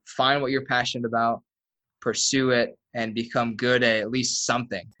find what you're passionate about, pursue it, and become good at least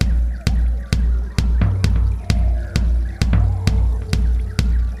something.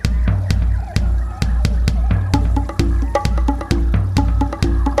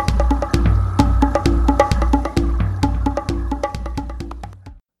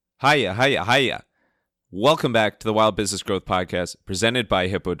 Hiya. Welcome back to the Wild Business Growth Podcast presented by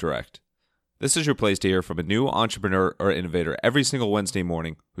Hippo Direct. This is your place to hear from a new entrepreneur or innovator every single Wednesday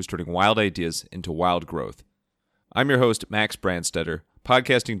morning who's turning wild ideas into wild growth. I'm your host, Max Brandstetter,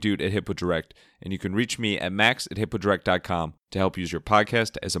 podcasting dude at Hippo Direct, and you can reach me at max@hippodirect.com to help use your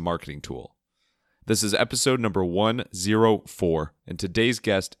podcast as a marketing tool. This is episode number 104, and today's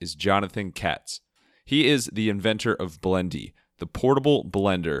guest is Jonathan Katz. He is the inventor of BLENDi, the portable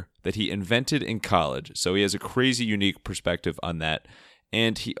blender that he invented in college, so he has a crazy unique perspective on that.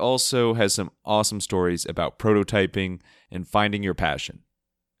 And he also has some awesome stories about prototyping and finding your passion.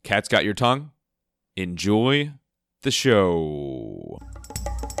 Cat's got your tongue? Enjoy the show.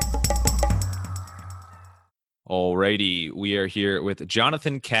 Alrighty, we are here with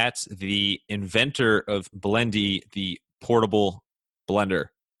Jonathan Katz, the inventor of BLENDi, the portable blender.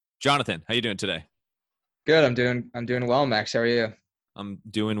 Jonathan, how you doing today? Good. I'm doing well, Max. How are you? I'm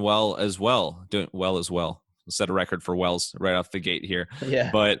doing well as well. Set a record for wells right off the gate here. Yeah.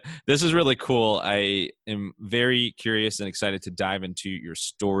 But this is really cool. I am very curious and excited to dive into your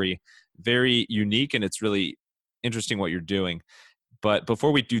story. Very unique, and it's really interesting what you're doing. But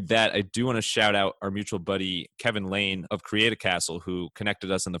before we do that, I do want to shout out our mutual buddy, Kevin Lane of Create a Castle, who connected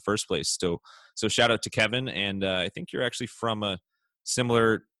us in the first place. So shout out to Kevin. And I think you're actually from a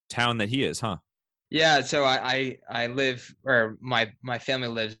similar town that he is, huh? Yeah. So I live, or my family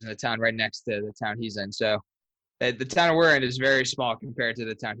lives in the town right next to the town he's in. So the town we're in is very small compared to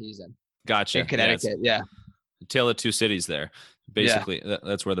the town he's in. Gotcha. In Connecticut, yeah. Tale of Two Cities there. Basically,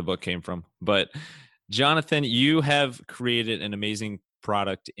 That's where the book came from. But Jonathan, you have created an amazing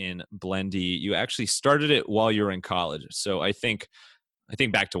product in BLENDi. You actually started it while you were in college. So I think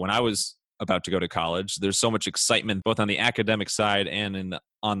back to when I was about to go to college. There's so much excitement both on the academic side and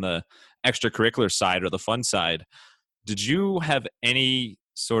on the extracurricular side or the fun side. Did you have any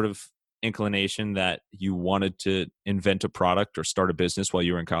sort of inclination that you wanted to invent a product or start a business while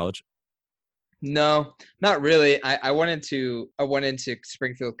you were in college? No, not really. I went into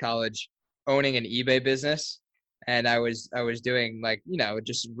Springfield College owning an eBay business, and I was doing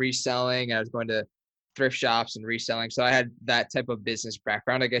just reselling. I was going to thrift shops and reselling. So I had that type of business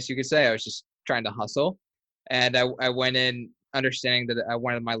background, I guess you could say. I was just trying to hustle, and I went in understanding that I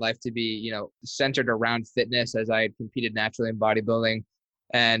wanted my life to be, centered around fitness, as I had competed naturally in bodybuilding.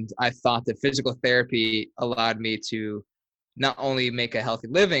 And I thought that physical therapy allowed me to not only make a healthy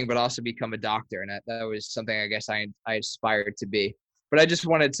living, but also become a doctor. And that was something I guess I aspired to be. But I just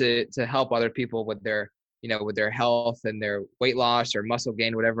wanted to help other people with their, with their health and their weight loss or muscle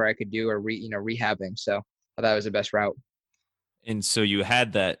gain, whatever I could do, or rehabbing. So I thought that was the best route. And so you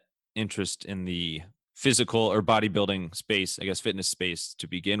had that interest in the physical or bodybuilding space, I guess fitness space to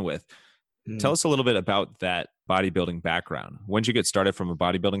begin with. Tell us a little bit about that bodybuilding background. When did you get started from a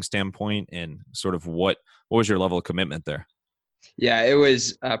bodybuilding standpoint, and sort of what was your level of commitment there? Yeah, it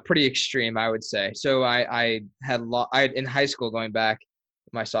was pretty extreme, I would say. So I had in high school, going back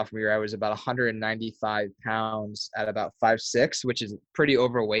my sophomore year, I was about 195 pounds at about 5'6", which is pretty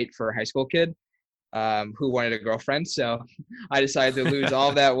overweight for a high school kid who wanted a girlfriend. So I decided to lose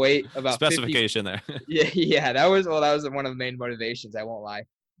all that weight. About specification 50, there. Yeah, that was one of the main motivations. I won't lie.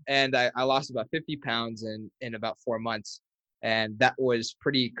 And I lost about 50 pounds in about 4 months. And that was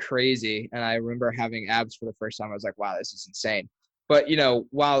pretty crazy. And I remember having abs for the first time. I was like, wow, this is insane. But,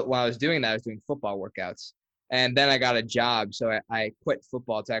 while I was doing that, I was doing football workouts. And then I got a job. So I quit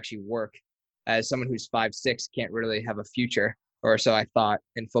football to actually work, as someone who's 5'6" can't really have a future, or so I thought,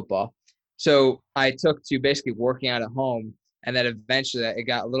 in football. So I took to basically working out at home. And then eventually it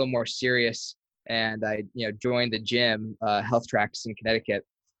got a little more serious. And I joined the gym, Health Tracks in Connecticut.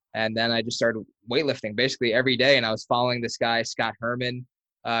 And then I just started weightlifting basically every day. And I was following this guy, Scott Herman,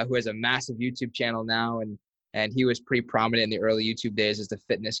 who has a massive YouTube channel now. And he was pretty prominent in the early YouTube days as the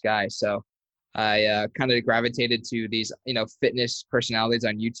fitness guy. So I kind of gravitated to these, fitness personalities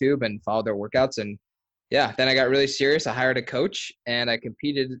on YouTube and followed their workouts. And yeah, then I got really serious. I hired a coach, and I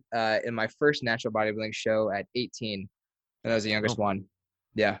competed in my first natural bodybuilding show at 18. And I was the youngest one.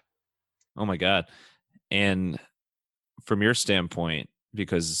 Yeah. Oh my God. And from your standpoint,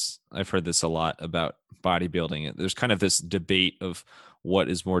 because I've heard this a lot about bodybuilding, there's kind of this debate of what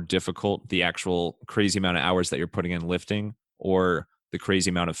is more difficult, the actual crazy amount of hours that you're putting in lifting, or the crazy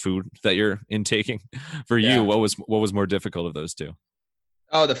amount of food that you're intaking. For you, what was more difficult of those two?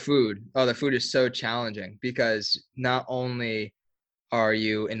 Oh, the food. Oh, the food is so challenging because not only are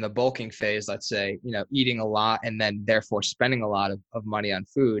you in the bulking phase, let's say, eating a lot and then therefore spending a lot of money on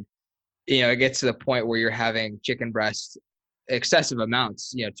food, it gets to the point where you're having chicken breast excessive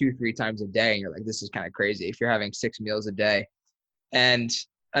amounts, 2, 3 times a day. And you're like, this is kind of crazy if you're having 6 meals a day. And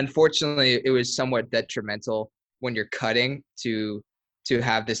unfortunately, it was somewhat detrimental when you're cutting to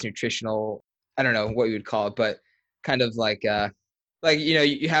have this nutritional, I don't know what you would call it, but kind of like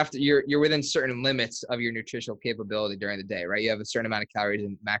you have to you're within certain limits of your nutritional capability during the day, right? You have a certain amount of calories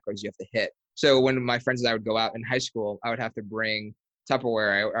and macros you have to hit. So when my friends and I would go out in high school, I would have to bring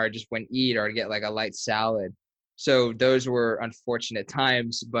Tupperware, or I just wouldn't eat, or I'd get like a light salad. So those were unfortunate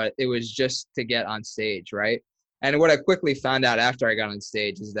times, but it was just to get on stage, right? And what I quickly found out after I got on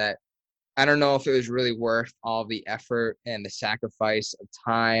stage is that I don't know if it was really worth all the effort and the sacrifice of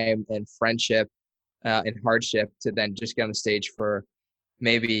time and friendship and hardship to then just get on the stage for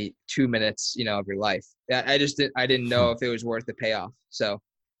maybe 2 minutes, of your life. I didn't know if it was worth the payoff. So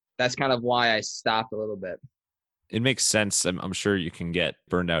that's kind of why I stopped a little bit. It makes sense. I'm sure you can get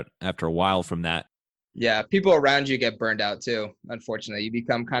burned out after a while from that. Yeah, people around you get burned out too. Unfortunately, you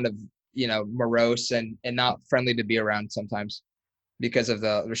become kind of, morose and not friendly to be around sometimes because of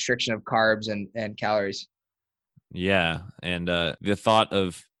the restriction of carbs and calories. Yeah, and the thought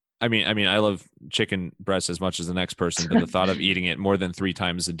of I love chicken breast as much as the next person, but the thought of eating it more than 3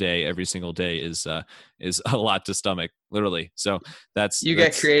 times a day, every single day, is a lot to stomach, literally. So You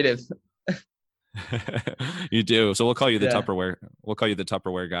get creative. You do. So we'll call you the Yeah. Tupperware. We'll call you the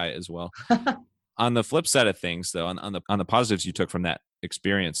Tupperware guy as well. On the flip side of things, though, on the positives you took from that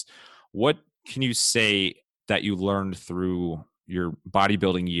experience, what can you say that you learned through your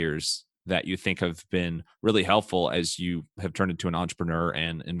bodybuilding years that you think have been really helpful as you have turned into an entrepreneur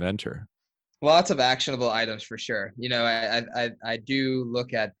and inventor? Lots of actionable items for sure. I do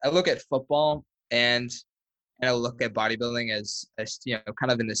look at football and I look at bodybuilding as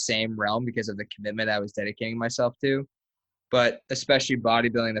kind of in the same realm because of the commitment I was dedicating myself to. But especially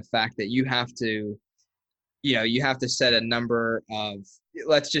bodybuilding, the fact that you have to set a number of,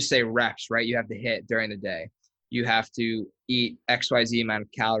 let's just say, reps, right? You have to hit during the day. You have to eat XYZ amount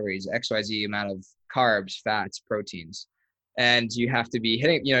of calories, XYZ amount of carbs, fats, proteins. And you have to be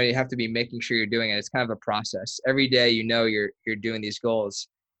hitting, you have to be making sure you're doing it. It's kind of a process. Every day, you're doing these goals.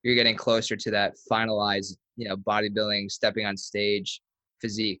 You're getting closer to that finalized, bodybuilding, stepping on stage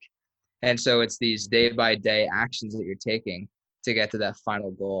physique. And so it's these day by day actions that you're taking to get to that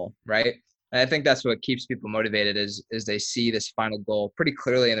final goal, right? And I think that's what keeps people motivated is they see this final goal pretty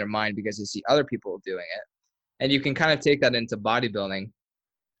clearly in their mind because they see other people doing it. And you can kind of take that into bodybuilding.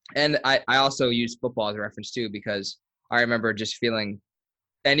 And I also use football as a reference too, because I remember just feeling,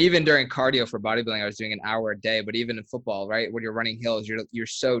 and even during cardio for bodybuilding, I was doing an hour a day, but even in football, right? When you're running hills, you're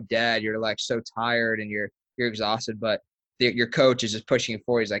so dead, you're like so tired and you're exhausted, but your coach is just pushing you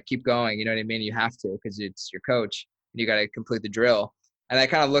forward. He's like, keep going. You know what I mean? You have to, because it's your coach and you got to complete the drill. And I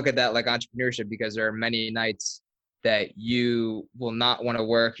kind of look at that like entrepreneurship, because there are many nights that you will not want to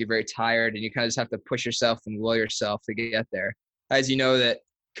work. You're very tired and you kind of just have to push yourself and will yourself to get there. As you know, that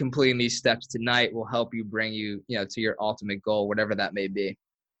completing these steps tonight will help you bring you, to your ultimate goal, whatever that may be.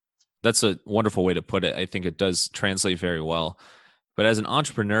 That's a wonderful way to put it. I think it does translate very well. But as an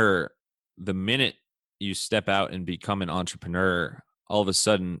entrepreneur, the minute you step out and become an entrepreneur, all of a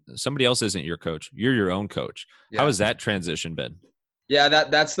sudden somebody else isn't your coach. You're your own coach. How Yeah. has that transition been? Yeah,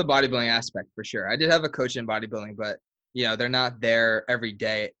 that's the bodybuilding aspect for sure. I did have a coach in bodybuilding, but they're not there every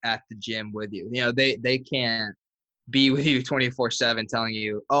day at the gym with you. They can't be with you 24/7 telling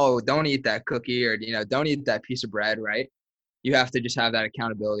you, "Oh, don't eat that cookie," or don't eat that piece of bread, right? You have to just have that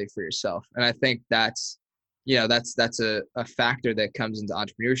accountability for yourself. And I think that's a factor that comes into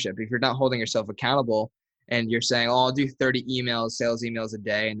entrepreneurship. If you're not holding yourself accountable and you're saying, "Oh, I'll do 30 emails, sales emails a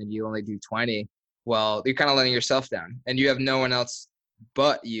day," and then you only do 20, well, you're kind of letting yourself down and you have no one else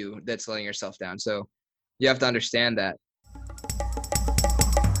but you that's letting yourself down. So you have to understand that.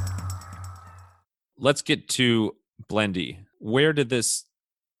 Let's get to BLENDi. Where did this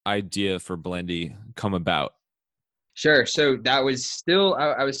idea for BLENDi come about? Sure. So that was still,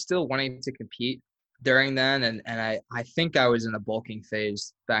 I was still wanting to compete during then. And I think I was in a bulking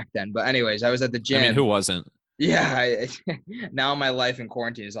phase back then. But anyways, I was at the gym. I mean, who wasn't? Yeah. Now my life in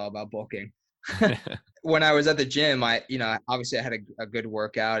quarantine is all about bulking. When I was at the gym, obviously I had a good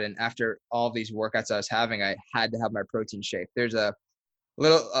workout. And after all these workouts I was having, I had to have my protein shake. There's a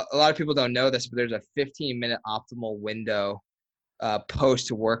lot of people don't know this, but there's a 15-minute optimal window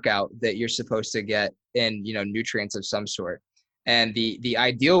post workout that you're supposed to get in, nutrients of some sort. And the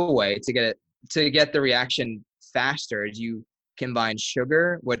ideal way to get the reaction faster is you combine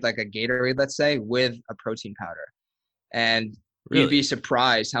sugar with like a Gatorade, let's say, with a protein powder. And you'd Really? be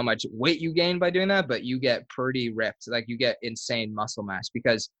surprised how much weight you gain by doing that, but you get pretty ripped. Like you get insane muscle mass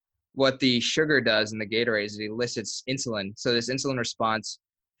because what the sugar does in the Gatorade is it elicits insulin. So this insulin response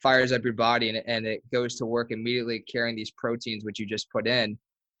fires up your body and it goes to work immediately carrying these proteins, which you just put in,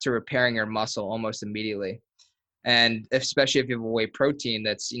 to repairing your muscle almost immediately. And especially if you have a whey protein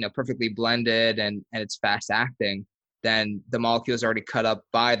that's, perfectly blended and it's fast acting, then the molecule is already cut up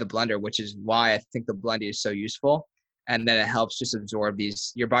by the blender, which is why I think the BLENDi is so useful. And then it helps just absorb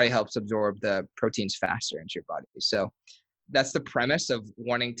your body helps absorb the proteins faster into your body. So that's the premise of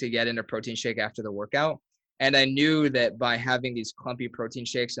wanting to get into protein shake after the workout. And I knew that by having these clumpy protein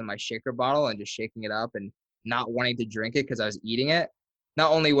shakes in my shaker bottle and just shaking it up and not wanting to drink it because I was eating it,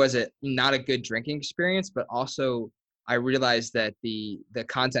 not only was it not a good drinking experience, but also I realized that the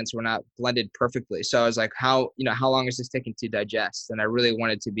contents were not blended perfectly. So I was like, how long is this taking to digest? And I really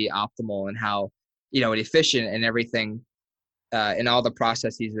wanted to be optimal and how, and efficient and everything in all the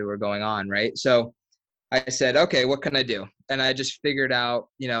processes that were going on. Right. So I said, okay, what can I do? And I just figured out,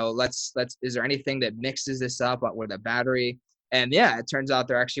 is there anything that mixes this up with a battery? And yeah, it turns out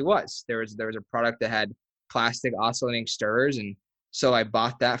there actually was. There was a product that had plastic oscillating stirrers. And so I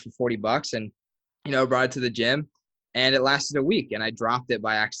bought that for $40 and, brought it to the gym and it lasted a week and I dropped it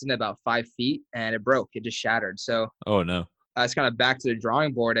by accident about 5 feet and it broke. It just shattered. So Oh no. I was kind of back to the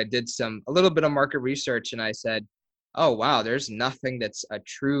drawing board. I did a little bit of market research and I said, oh, wow, there's nothing that's a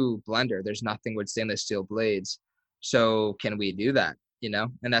true blender. There's nothing with stainless steel blades. So can we do that?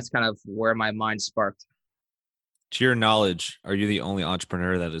 And that's kind of where my mind sparked. To your knowledge, are you the only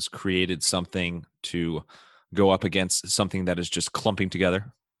entrepreneur that has created something to go up against something that is just clumping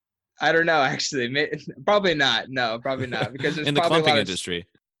together? I don't know, actually. Probably not. No, probably not. Because there's In the probably a clumping lot of. industry.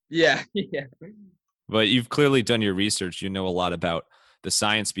 Yeah. Yeah. But you've clearly done your research. You know a lot about the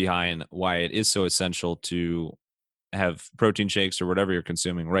science behind why it is so essential to have protein shakes or whatever you're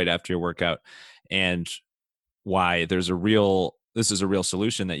consuming right after your workout, and why this is a real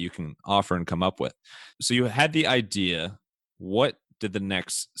solution that you can offer and come up with. So you had the idea. What did the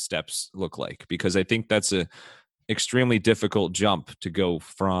next steps look like? Because I think that's a extremely difficult jump to go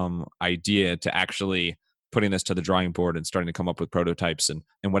from idea to actually putting this to the drawing board and starting to come up with prototypes and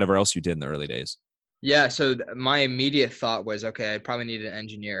whatever else you did in the early days. Yeah. So my immediate thought was, okay, I probably need an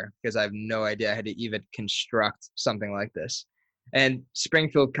engineer because I have no idea how to even construct something like this. And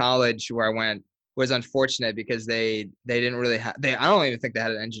Springfield College, where I went, was unfortunate because they didn't really have, I don't even think they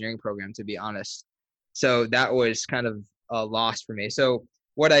had an engineering program, to be honest. So that was kind of a loss for me. So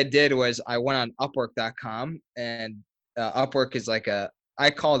what I did was I went on Upwork.com and Upwork is I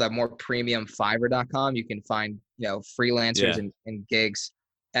call that more premium Fiverr.com. You can find, freelancers and gigs.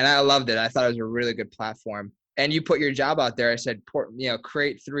 And I loved it. I thought it was a really good platform. And you put your job out there. I said,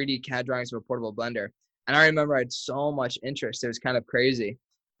 create 3D CAD drawings of a portable blender. And I remember I had so much interest. It was kind of crazy.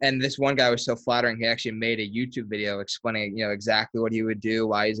 And this one guy was so flattering. He actually made a YouTube video explaining, exactly what he would do,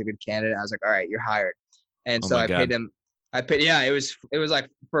 why he's a good candidate. I was like, all right, you're hired. And Oh so my I God. paid him. Yeah, it was like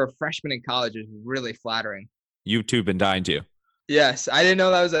for a freshman in college, it was really flattering. YouTube been dying to you. Yes. I didn't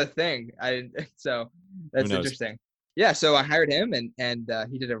know that was a thing. So that's Who knows? interesting. Yeah. So I hired him and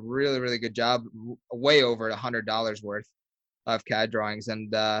he did a really, really good job, way over $100 worth of CAD drawings.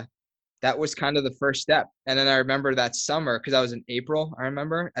 And, that was kind of the first step. And then I remember that summer, because I was in April, I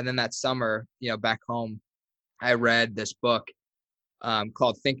remember. And then that summer, back home, I read this book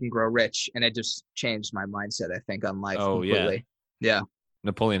called Think and Grow Rich. And it just changed my mindset, I think, on life completely. Yeah.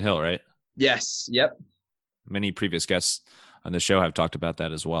 Napoleon Hill, right? Yes. Yep. Many previous guests on the show have talked about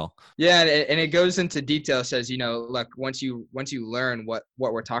that as well. Yeah. And it goes into detail, says, look, once you learn what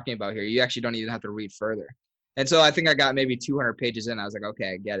we're talking about here, you actually don't even have to read further. And so I think I got maybe 200 pages in. I was like,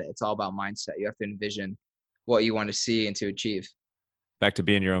 okay, I get it. It's all about mindset. You have to envision what you want to see and to achieve. Back to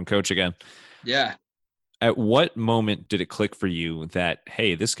being your own coach again. Yeah. At what moment did it click for you that,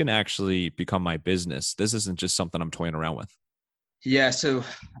 hey, this can actually become my business? This isn't just something I'm toying around with. Yeah. So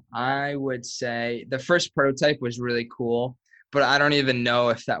I would say the first prototype was really cool, but I don't even know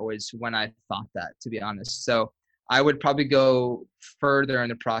if that was when I thought that, to be honest. So I would probably go further in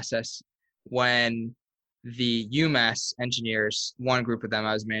the process when the UMass engineers, one group of them,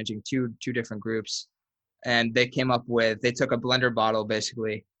 I was managing two different groups, and they took a blender bottle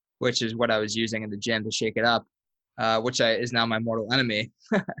basically, which is what I was using in the gym to shake it up, which is now my mortal enemy.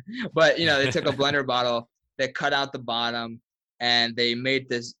 But they took a blender bottle, they cut out the bottom, and they made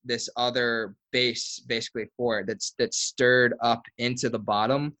this other base basically for it that stirred up into the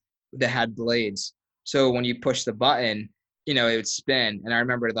bottom that had blades. So when you push the button, it would spin. And I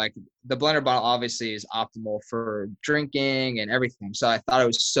remember like the blender bottle obviously is optimal for drinking and everything. So I thought it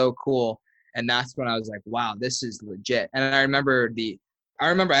was so cool. And that's when I was like, wow, this is legit. And I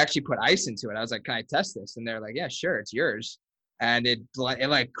actually put ice into it. I was like, can I test this? And they're like, yeah, sure, it's yours. And it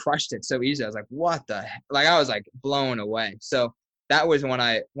like crushed it so easy. I was like, what the heck? Like I was like blown away. So that was when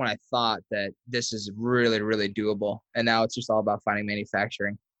I thought that this is really, really doable. And now it's just all about finding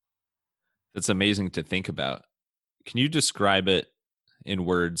manufacturing. That's amazing to think about. Can you describe it in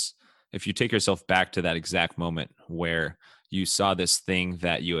words? If you take yourself back to that exact moment where you saw this thing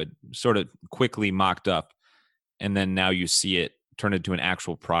that you had sort of quickly mocked up, and then now you see it turn into an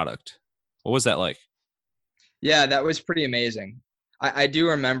actual product. What was that like? Yeah, that was pretty amazing. I do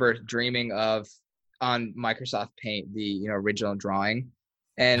remember dreaming of on Microsoft Paint, the original drawing.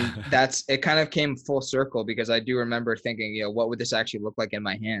 And it kind of came full circle because I do remember thinking, what would this actually look like in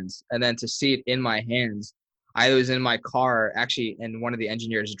my hands? And then to see it in my hands, I was in my car actually in one of the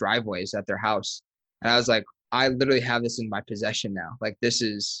engineers' driveways at their house. And I was like, I literally have this in my possession now. Like this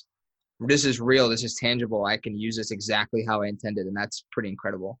is real. This is tangible. I can use this exactly how I intended. And that's pretty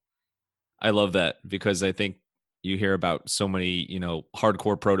incredible. I love that because I think you hear about so many,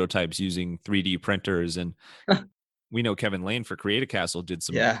 hardcore prototypes using 3D printers. And we know Kevin Lane for Create a Castle did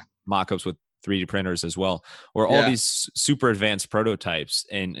some Yeah. mock-ups with 3D printers as well, or all Yeah. these super advanced prototypes.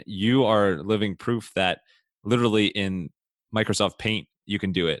 And you are living proof that literally in Microsoft Paint, you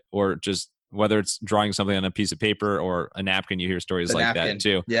can do it, or just whether it's drawing something on a piece of paper or a napkin, you hear stories The like napkin. that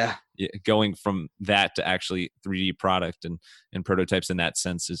too. Yeah. Going from that to actually 3D product and prototypes in that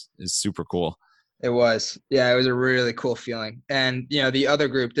sense is super cool. It was. Yeah, it was a really cool feeling. And, the other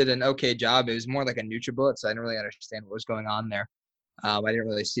group did an okay job. It was more like a NutriBullet, so I didn't really understand what was going on there. I didn't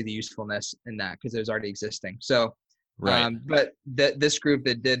really see the usefulness in that because it was already existing. So, Right. but this group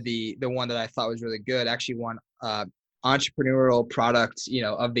that did the one that I thought was really good actually won entrepreneurial product,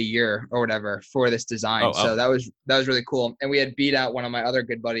 of the year or whatever for this design. Oh. So that was really cool. And we had beat out one of my other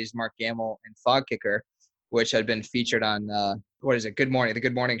good buddies, Mark Gamble and Fog Kicker, which had been featured on the Good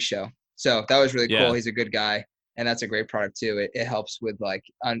Morning show. So that was really cool. Yeah. He's a good guy, and that's a great product too. It helps with like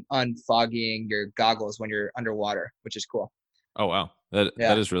unfogging your goggles when you're underwater, which is cool. Oh, wow.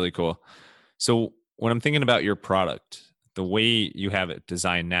 That is really cool. So when I'm thinking about your product, the way you have it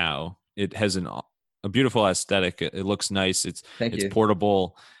designed now, it has a beautiful aesthetic. It looks nice. It's Thank you.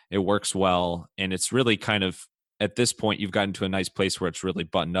 portable. It works well. And it's really kind of, at this point, you've gotten to a nice place where it's really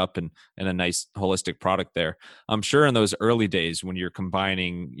buttoned up and a nice holistic product there. I'm sure in those early days when you're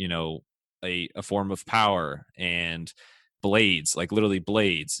combining, a form of power and blades, like literally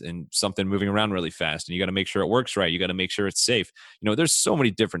blades, and something moving around really fast, and you got to make sure it works right. You got to make sure it's safe. There's so many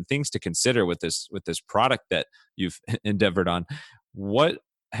different things to consider with this product that you've endeavored on. What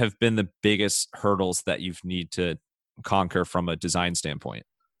have been the biggest hurdles that you've need to conquer from a design standpoint?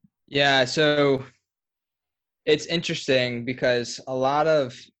 Yeah, so it's interesting because a lot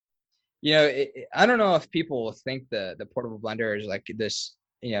of I don't know if people think the portable blender is like this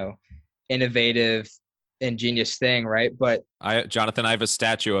innovative, ingenious thing, right? But Jonathan, I have a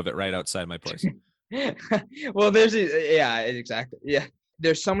statue of it right outside my place. Well, exactly. Yeah,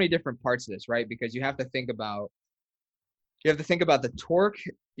 there's so many different parts of this, right? Because you have to think about the torque,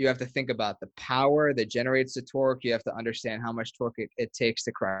 you have to think about the power that generates the torque, you have to understand how much torque it takes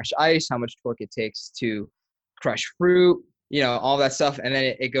to crush ice, how much torque it takes to crush fruit, all that stuff. And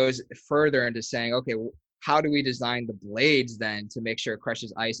then it goes further into saying, okay, how do we design the blades then to make sure it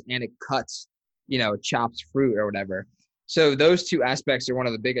crushes ice and it cuts, chops fruit or whatever. So those two aspects are one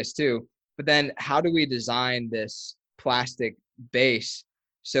of the biggest too. But then how do we design this plastic base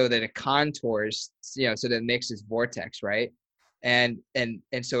so that it contours, so that it makes this vortex, right? And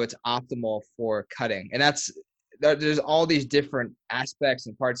so it's optimal for cutting. And there's all these different aspects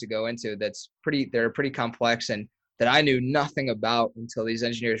and parts to go into they're pretty complex and that I knew nothing about until these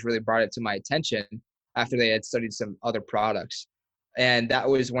engineers really brought it to my attention after they had studied some other products. And that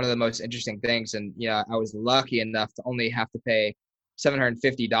was one of the most interesting things. And, I was lucky enough to only have to pay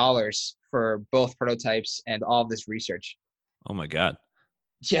 $750 for both prototypes and all of this research. Oh my God.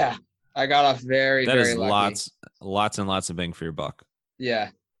 Yeah. I got off very, that very is lucky. Lots and lots of bang for your buck. Yeah.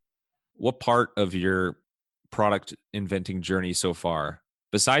 What part of your product inventing journey so far,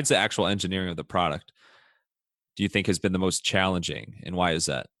 besides the actual engineering of the product, do you think has been the most challenging, and why is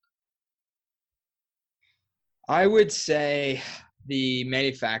that? I would say the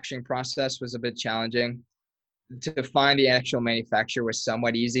manufacturing process was a bit challenging. To find the actual manufacturer was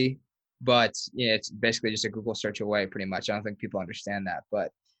somewhat easy, but it's basically just a Google search away pretty much. I don't think people understand that,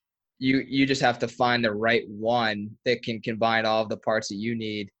 but you just have to find the right one that can combine all of the parts that you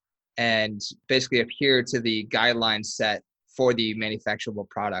need and basically adhere to the guidelines set for the manufacturable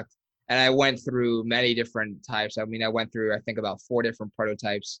product. And I went through many different types. I mean, I went through, I think, about 4 different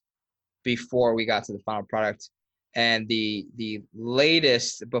prototypes before we got to the final product. And the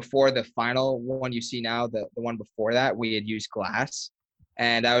latest, before the final one you see now, the one before that, we had used glass.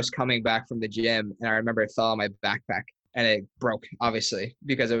 And I was coming back from the gym, and I remember it fell on my backpack, and it broke, obviously,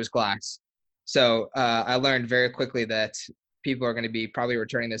 because it was glass. So I learned very quickly that people are going to be probably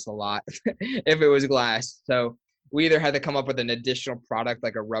returning this a lot if it was glass. So we either had to come up with an additional product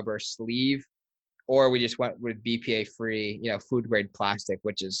like a rubber sleeve, or we just went with BPA free, food grade plastic,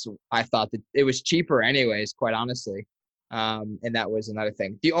 which is, I thought that it was cheaper anyways, quite honestly. And that was another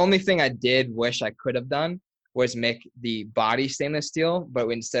thing. The only thing I did wish I could have done was make the body stainless steel, but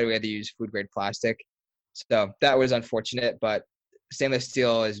instead we had to use food grade plastic. So that was unfortunate, but stainless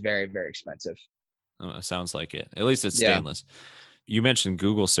steel is very, very expensive. Oh, it sounds like it. At least it's Yeah. stainless. You mentioned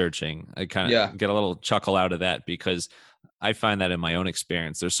Google searching. I kind of get a little chuckle out of that because I find that in my own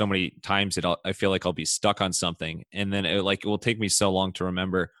experience. There's so many times that I feel like I'll be stuck on something, and then it will take me so long to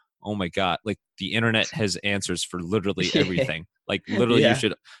remember. Oh my God! Like the internet has answers for literally everything. Like literally,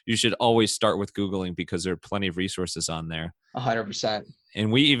 you should always start with Googling because there are plenty of resources on there. 100%.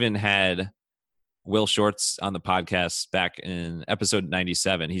 And we even had Will Shorts on the podcast back in episode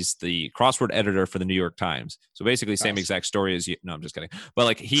 97. He's the crossword editor for the New York Times. So basically same exact story as you. No, I'm just kidding. But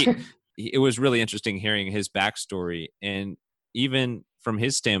like it was really interesting hearing his backstory. And even from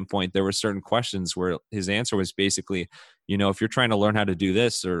his standpoint, there were certain questions where his answer was basically, if you're trying to learn how to do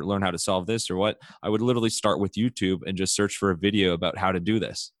this or learn how to solve this or what, I would literally start with YouTube and just search for a video about how to do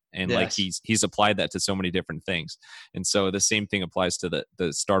this. And like he's applied that to so many different things. And so the same thing applies to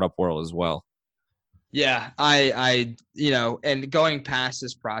the startup world as well. Yeah, I and going past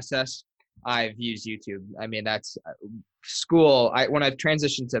this process, I've used YouTube. I mean, that's school. When I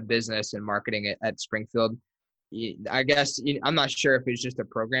transitioned to business and marketing at Springfield, I guess I'm not sure if it's just a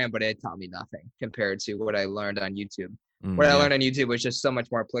program, but it taught me nothing compared to what I learned on YouTube. What I learned on YouTube was just so much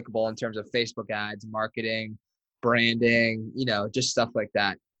more applicable in terms of Facebook ads, marketing, branding, just stuff like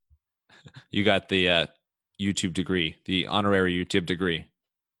that. You got the YouTube degree, the honorary YouTube degree.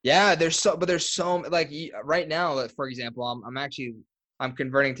 Yeah, there's so like right now, for example, I'm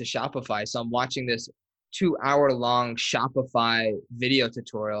converting to Shopify. So I'm watching this 2-hour long Shopify video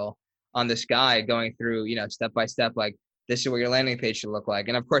tutorial on this guy going through, step by step, like this is what your landing page should look like.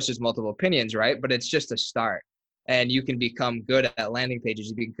 And of course there's multiple opinions, right? But it's just a start. And you can become good at landing pages.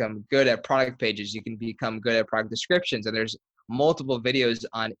 You become good at product pages. You can become good at product descriptions. And there's multiple videos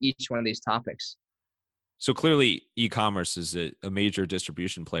on each one of these topics. So clearly e-commerce is a major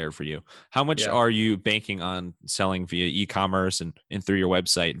distribution player for you. How much are you banking on selling via e-commerce and through your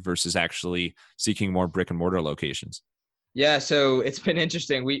website versus actually seeking more brick and mortar locations? Yeah, so it's been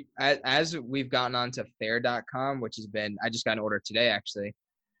interesting. As we've gotten onto fair.com, which I just got an order today actually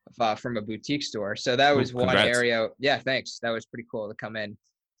from a boutique store. So that was one area. Yeah, thanks. That was pretty cool to come in.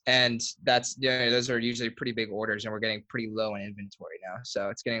 And that's, those are usually pretty big orders, and we're getting pretty low in inventory now. So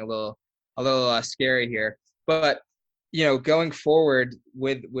it's getting a little scary here, but going forward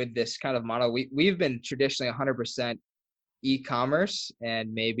with this kind of model, we've been traditionally 100% e-commerce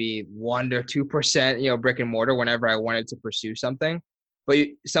and maybe 1 to 2% brick and mortar whenever I wanted to pursue something. But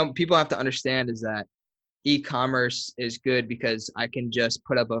some people have to understand is that e-commerce is good because I can just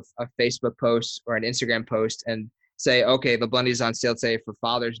put up a Facebook post or an Instagram post and say, okay, the BLENDi is on sale today for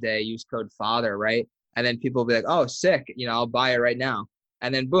Father's Day, use code FATHER, right? And then people will be like, oh, sick, I'll buy it right now.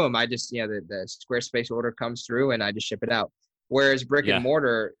 And then boom, I just, the Squarespace order comes through and I just ship it out. Whereas brick and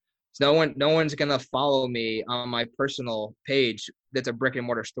mortar, no one's going to follow me on my personal page that's a brick and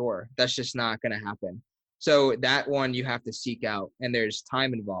mortar store. That's just not going to happen. So that one you have to seek out, and there's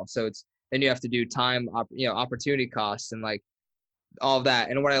time involved. So then you have to do time, opportunity costs and like all of that.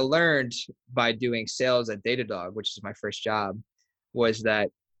 And what I learned by doing sales at Datadog, which is my first job, was that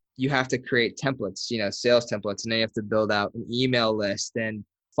you have to create templates, sales templates, and then you have to build out an email list and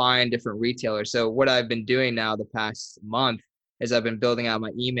find different retailers. So what I've been doing now the past month is I've been building out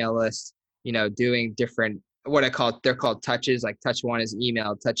my email list, doing different, they're called touches. Like touch 1 is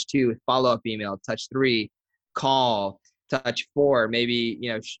email, touch 2, follow-up email, touch 3, call, touch 4, maybe,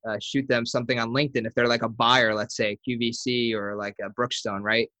 shoot them something on LinkedIn if they're like a buyer, let's say QVC or like a Brookstone,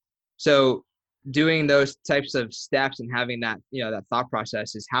 right? So doing those types of steps and having that, that thought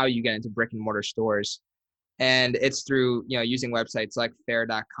process is how you get into brick and mortar stores. And it's through, using websites like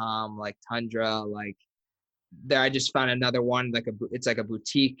fair.com, like Tundra, like there, I just found another one, it's like a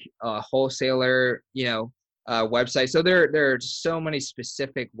boutique wholesaler, website. So there are so many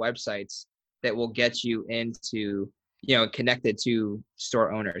specific websites that will get you into, connected to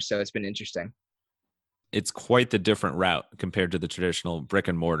store owners. So it's been interesting. it's quite the different route compared to the traditional brick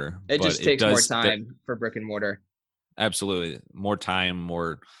and mortar, It but just it takes more does that. time for brick and mortar. Absolutely. More time,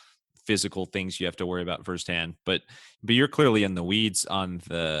 more physical things you have to worry about firsthand. But you're clearly in the weeds on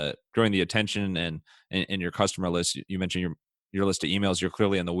the growing the attention and your customer list. You mentioned your list of emails. You're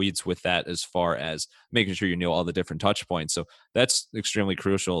clearly in the weeds with that as far as making sure you know all the different touch points. So that's extremely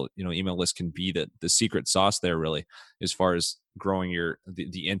crucial. Email list can be the secret sauce there, really, as far as growing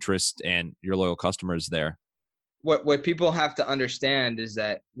the interest and your loyal customers there. What people have to understand is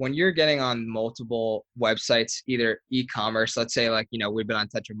that when you're getting on multiple websites, either e-commerce, let's say like, we've been on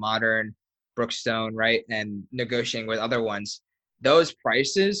Touch of Modern, Brookstone, right? And negotiating with other ones, those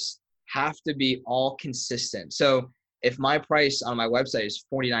prices have to be all consistent. So if my price on my website is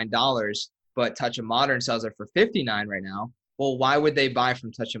 $49, but Touch of Modern sells it for $59 right now, well, why would they buy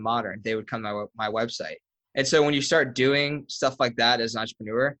from Touch of Modern? They would come to my website. And so when you start doing stuff like that as an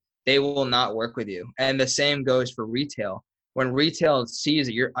entrepreneur, they will not work with you. And the same goes for retail. When retail sees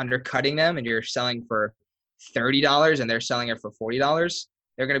that you're undercutting them and you're selling for $30 and they're selling it for $40,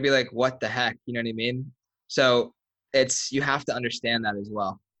 they're going to be like, what the heck? You know what I mean? So you have to understand that as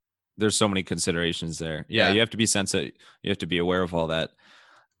well. There's so many considerations there. Yeah, Yeah. you have to be sensitive. You have to be aware of all that.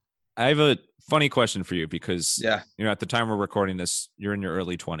 I have a funny question for you because Yeah. at the time we're recording this, you're in your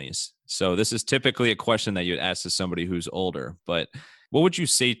early 20s. So this is typically a question that you'd ask to somebody who's older. But what would you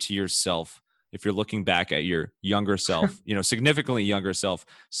say to yourself if you're looking back at your younger self, significantly younger self,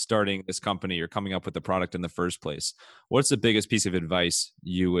 starting this company or coming up with the product in the first place? What's the biggest piece of advice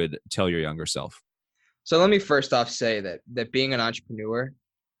you would tell your younger self? So let me first off say that being an entrepreneur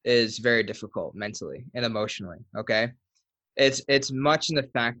is very difficult mentally and emotionally. Okay. It's much in the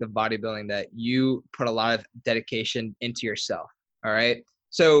fact of bodybuilding that you put a lot of dedication into yourself. All right.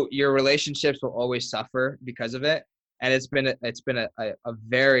 So your relationships will always suffer because of it. And it's been a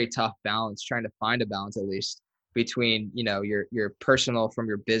very tough balance, trying to find a balance at least between, your personal from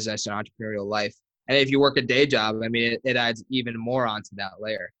your business and entrepreneurial life. And if you work a day job, I mean, it adds even more onto that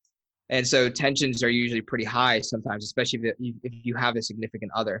layer. And so tensions are usually pretty high sometimes, especially if you have a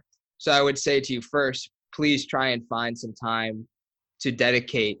significant other. So I would say to you first, please try and find some time to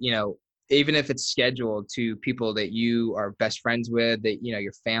dedicate, even if it's scheduled, to people that you are best friends with, that,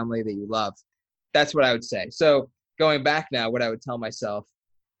 your family that you love. That's what I would say. So going back now, what I would tell myself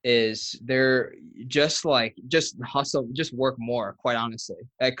is just hustle, just work more, quite honestly.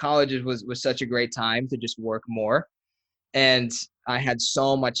 At college was such a great time to just work more. And I had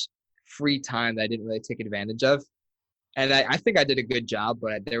so much free time that I didn't really take advantage of. And I think I did a good job,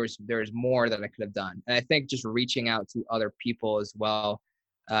 but there was more that I could have done. And I think just reaching out to other people as well,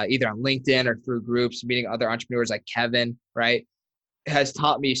 either on LinkedIn or through groups, meeting other entrepreneurs like Kevin, right, has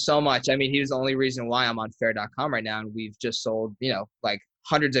taught me so much. I mean, he was the only reason why I'm on fair.com right now. And we've just sold, like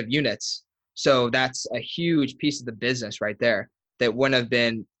hundreds of units. So that's a huge piece of the business right there that wouldn't have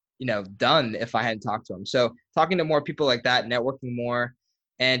been, done if I hadn't talked to him. So talking to more people like that, networking more,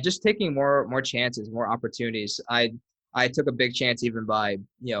 and just taking more chances, more opportunities. I took a big chance even by,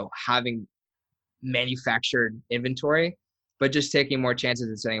 having manufactured inventory, but just taking more chances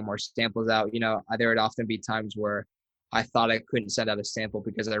and sending more samples out. There would often be times where I thought I couldn't send out a sample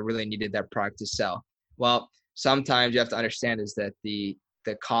because I really needed that product to sell. Well, sometimes you have to understand is that the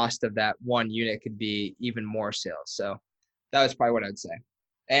cost of that one unit could be even more sales. So that was probably what I'd say.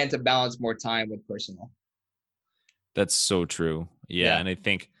 And to balance more time with personal. That's so true. Yeah. Yeah. And I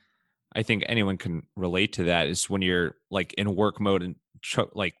think anyone can relate to that is when you're like in work mode and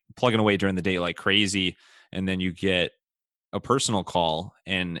like plugging away during the day like crazy, and then you get a personal call,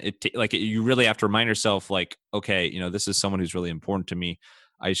 and you really have to remind yourself like, okay, this is someone who's really important to me.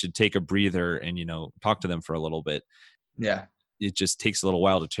 I should take a breather and talk to them for a little bit. Yeah. It just takes a little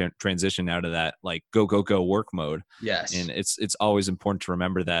while to transition out of that like go work mode. Yes. And it's always important to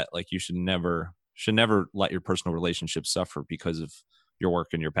remember that like you should never let your personal relationships suffer because of your work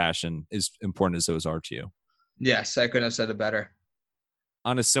and your passion, as important as those are to you. Yes. I couldn't have said it better.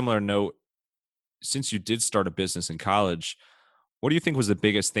 On a similar note, since you did start a business in college, what do you think was the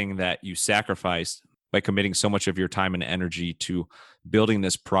biggest thing that you sacrificed by committing so much of your time and energy to building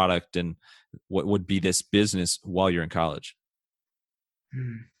this product and what would be this business while you're in college?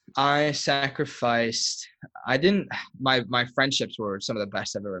 I sacrificed, I didn't, my friendships were some of the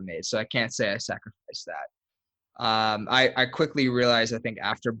best I've ever made. So I can't say I sacrificed that. I quickly realized, I think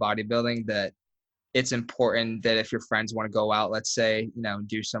after bodybuilding, that it's important that if your friends want to go out, let's say,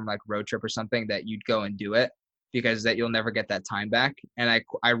 do some like road trip or something, that you'd go and do it, because that you'll never get that time back. And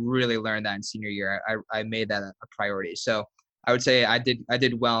I really learned that in senior year. I made that a priority. So I would say I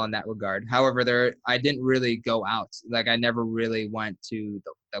did well in that regard. However, I didn't really go out. Like I never really went to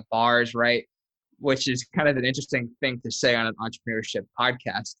the bars, right? which is kind of an interesting thing to say on an entrepreneurship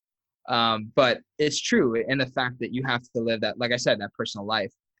podcast. But it's true in the fact that you have to live that, like I said, that personal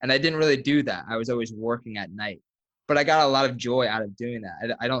life. And I didn't really do that. I was always working at night, but I got a lot of joy out of doing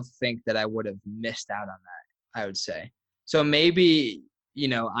that. I don't think that I would have missed out on that, I would say. So maybe,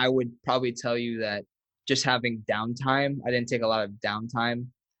 I would probably tell you that just having downtime, I didn't take a lot of downtime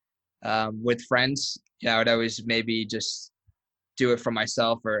with friends. I would always maybe just do it for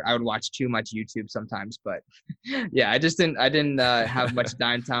myself, or I would watch too much YouTube sometimes. But yeah, I didn't have much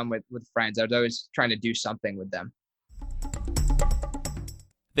downtime with friends. I was always trying to do something with them.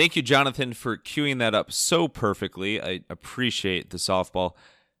 Thank you, Jonathan, for queuing that up so perfectly. I appreciate the softball.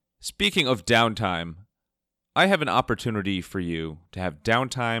 Speaking of downtime, I have an opportunity for you to have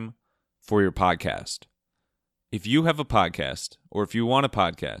downtime for your podcast. If you have a podcast, or if you want a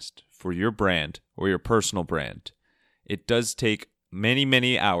podcast for your brand or your personal brand, it does take many,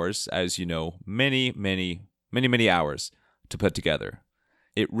 many hours, as you know, many, many, many, many hours to put together.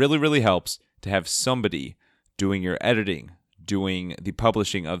 It really, really helps to have somebody doing your editing, doing the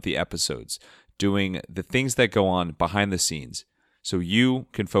publishing of the episodes, doing the things that go on behind the scenes, so you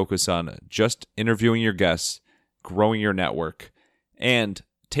can focus on just interviewing your guests, growing your network, and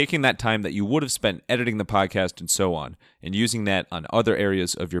taking that time that you would have spent editing the podcast and so on, and using that on other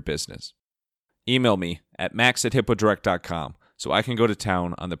areas of your business. Email me at max@hippodirect.com so I can go to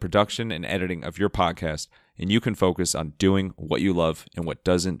town on the production and editing of your podcast, and you can focus on doing what you love and what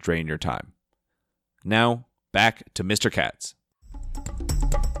doesn't drain your time. Now, back to Mr. Katz.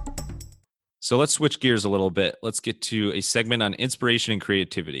 So let's switch gears a little bit. Let's get to a segment on inspiration and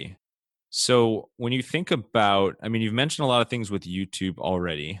creativity. So when you think about, you've mentioned a lot of things with YouTube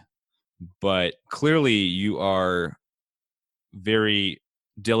already, but clearly you are very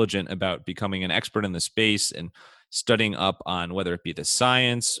diligent about becoming an expert in the space and studying up on whether it be the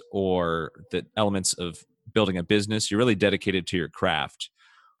science or the elements of building a business. You're really dedicated to your craft.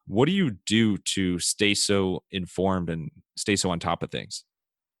 What do you do to stay so informed and stay so on top of things?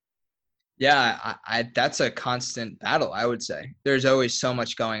 Yeah, that's a constant battle, I would say. There's always so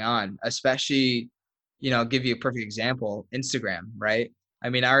much going on, especially, I'll give you a perfect example, Instagram, right? I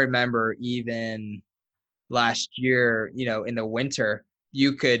remember even last year, in the winter,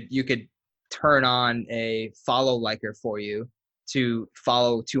 you could turn on a follow liker for you to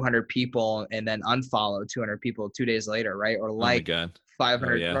follow 200 people and then unfollow 200 people 2 days later, right? Or like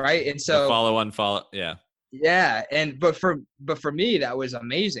 500, yeah. right? And so the follow, unfollow, yeah. Yeah, but for me that was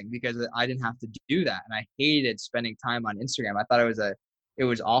amazing because I didn't have to do that, and I hated spending time on Instagram. I thought it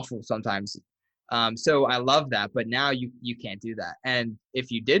was awful sometimes. So I love that, but now you can't do that. And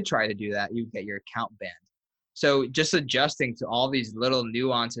if you did try to do that, you get your account banned. So just adjusting to all these little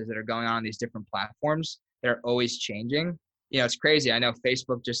nuances that are going on these different platforms that are always changing. It's crazy. I know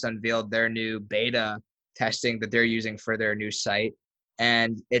Facebook just unveiled their new beta testing that they're using for their new site.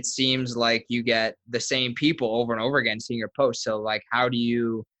 And it seems like you get the same people over and over again seeing your posts. So like, how do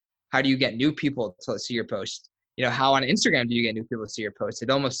you get new people to see your post? How on Instagram do you get new people to see your post?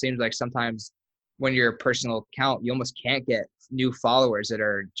 It almost seems like sometimes when you're a personal account, you almost can't get new followers that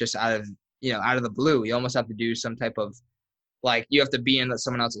are just out of the blue. You almost have to do some type of, like, you have to be in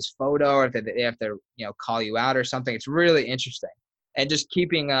someone else's photo, or they have to, call you out or something. It's really interesting. And just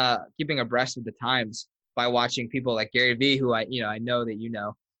keeping abreast of the times by watching people like Gary Vee, who I know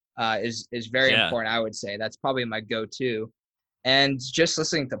that is very important. I would say that's probably my go-to. And just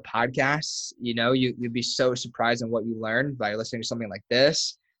listening to podcasts, you'd be so surprised on what you learn by listening to something like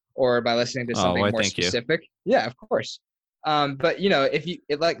this, or by listening to something more specific. Yeah, of course. But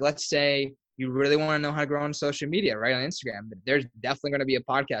let's say you really want to know how to grow on social media, right? On Instagram, there's definitely going to be a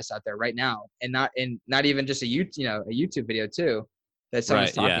podcast out there right now, and not even just a YouTube video too, that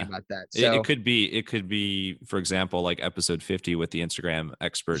someone's talking about that. So it could be, for example, like episode 50 with the Instagram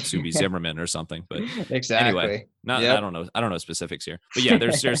expert Subi Zimmerman or something. But exactly. Anyway, I don't know specifics here. But yeah,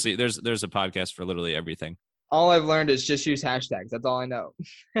 there's seriously there's a podcast for literally everything. All I've learned is just use hashtags. That's all I know.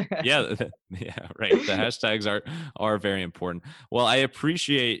 Yeah, right. The hashtags are very important. Well, I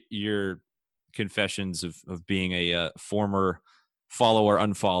appreciate your confessions of being a former follower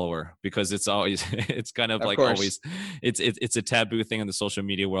unfollower, because it's always it's kind of like always it's a taboo thing in the social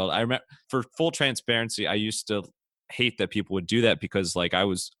media world. I remember, for full transparency, I used to hate that people would do that, because like I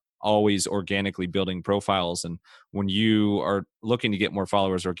was always organically building profiles, and when you are looking to get more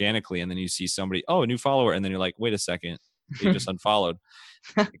followers organically and then you see somebody, a new follower, and then you're like, wait a second, they just unfollowed,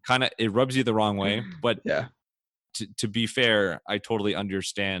 it rubs you the wrong way. But yeah, to be fair, I totally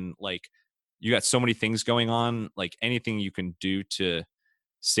understand, like, you got so many things going on, like anything you can do to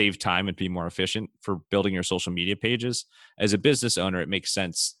save time and be more efficient for building your social media pages. As a business owner, it makes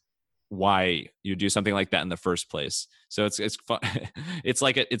sense why you do something like that in the first place. So it's fun.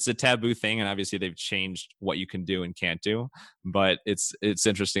 It's a taboo thing, and obviously they've changed what you can do and can't do. But it's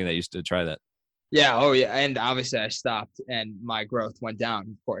interesting that you used to try that. Yeah. Oh, yeah. And obviously, I stopped, and my growth went down,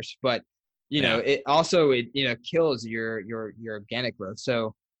 of course. But Yeah. it also kills your organic growth.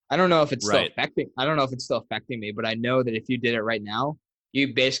 So I don't know if it's still Right. affecting. I don't know if it's still affecting me, but I know that if you did it right now,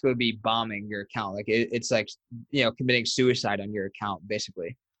 you basically be bombing your account. Like it's like committing suicide on your account,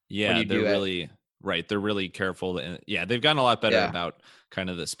 basically, when Yeah, you they're do it. really right. They're really careful, and yeah, they've gotten a lot better Yeah. about kind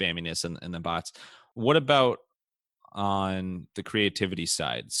of the spamminess and the bots. What about on the creativity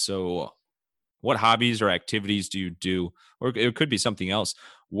side? So, what hobbies or activities do you do, or it could be something else?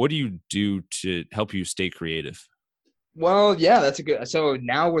 What do you do to help you stay creative? Well, yeah, that's a good. So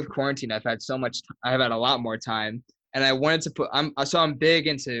now with quarantine, I've had a lot more time, and I wanted to put. I'm big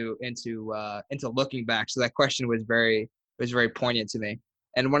into looking back. So that question was very poignant to me.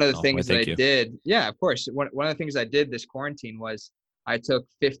 And one of the Oh, why, things that I thank you. did, yeah, of course, one of the things I did this quarantine was I took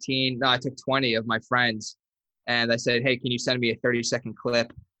 20 of my friends, and I said, hey, can you send me a 30-second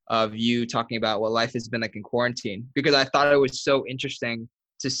clip of you talking about what life has been like in quarantine? Because I thought it was so interesting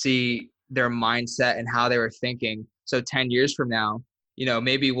to see their mindset and how they were thinking. So 10 years from now,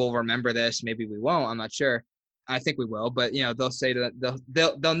 maybe we'll remember this, maybe we won't, I'm not sure. I think we will, but they'll say that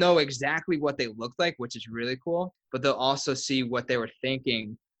they'll know exactly what they looked like, which is really cool, but they'll also see what they were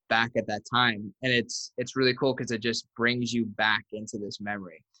thinking back at that time. And it's really cool because it just brings you back into this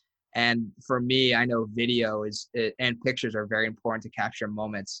memory. And for me, I know and pictures are very important to capture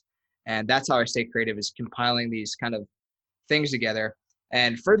moments. And that's how I stay creative, is compiling these kind of things together.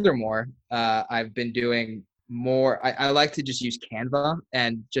 And furthermore, I've been doing more. I like to just use Canva,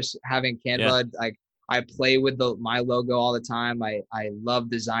 and just having Yeah, Canva. Like, I play with my logo all the time. I love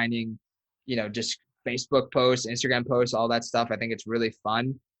designing, just Facebook posts, Instagram posts, all that stuff. I think it's really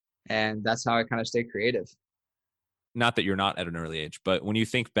fun, and that's how I kind of stay creative. not that you're not at an early age, but when you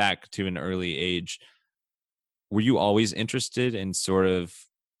think back to an early age, were you always interested in sort of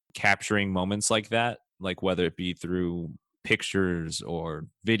capturing moments like that, like whether it be through pictures or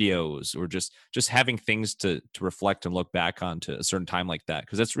videos or just having things to reflect and look back on to a certain time like that?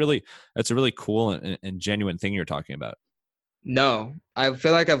 Because that's a really cool and genuine thing you're talking about. No, I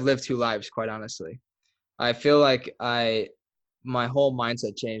feel like I've lived two lives, quite honestly. I feel like my whole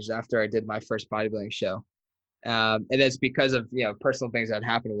mindset changed after I did my first bodybuilding show. And it's because of personal things that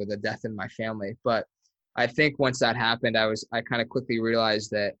happened with a death in my family. But I think once that happened, I kind of quickly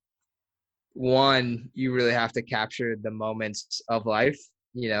realized that, one, you really have to capture the moments of life,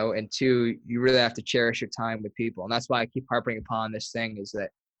 and two, you really have to cherish your time with people. And that's why I keep harping upon this thing, is that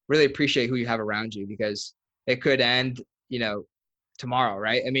really appreciate who you have around you, because it could end, tomorrow,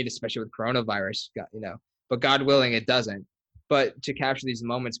 right? I mean, especially with coronavirus, but God willing, it doesn't. But to capture these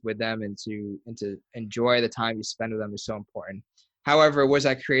moments with them, and to enjoy the time you spend with them, is so important. However, was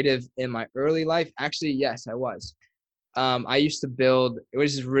I creative in my early life? Actually, yes, I was. I used to build. It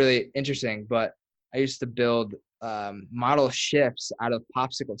was just really interesting, but I used to build model ships out of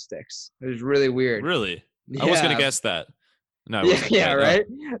popsicle sticks. It was really weird. Really, I was gonna Yeah, guess that. No, I yeah, wasn't, yeah,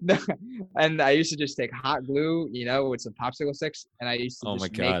 but right. And I used to just take hot glue, with some popsicle sticks, and I used to oh my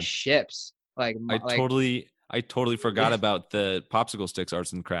just make god, ships I totally forgot about the popsicle sticks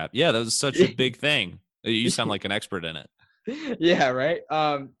arts and craft. Yeah, that was such a big thing. You sound like an expert in it. yeah, right.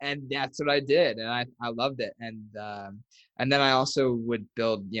 And that's what I did, and I loved it. And then I also would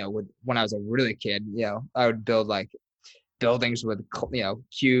build, when I was a really kid, I would build like buildings with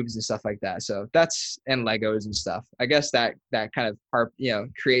cubes and stuff like that. So that's, and Legos and stuff. I guess that kind of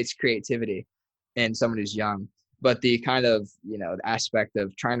creates creativity in someone who's young. But the kind of the aspect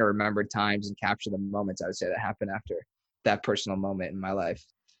of trying to remember times and capture the moments, I would say, that happened after that personal moment in my life.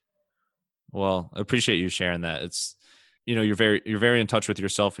 Well, I appreciate you sharing that. It's you're very in touch with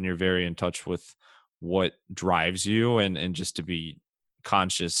yourself, and you're very in touch with what drives you, and just to be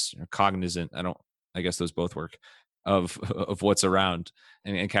conscious or cognizant. I guess those both work of of what's around,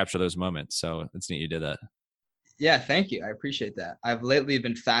 and capture those moments. So it's neat you did that. Yeah, thank you. I appreciate that. I've lately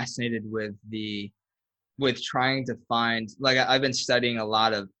been fascinated with trying to find, like, I've been studying a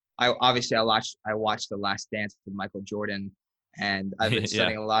lot of. I watched The Last Dance with Michael Jordan, and I've been Yeah.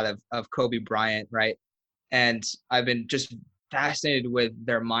 studying a lot of Kobe Bryant, right? And I've been just fascinated with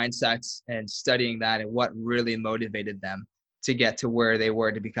their mindsets and studying that, and what really motivated them to get to where they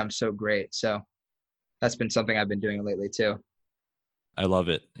were, to become so great. So that's been something I've been doing lately too. I love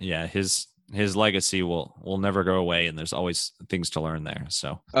it. Yeah, his legacy will never go away, and there's always things to learn there.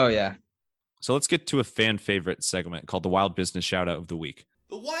 Oh yeah. So let's get to a fan favorite segment called the Wild Business Shout Out of the Week.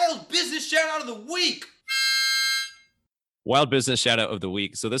 The wild business shout out of the week. Wild business shout out of the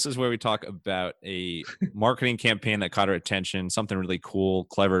week. So this is where we talk about a marketing campaign that caught our attention, something really cool,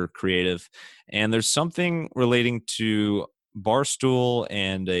 clever, creative. And there's something relating to Barstool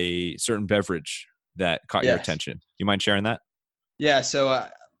and a certain beverage that caught your Yes. attention. You mind sharing that? Yeah. So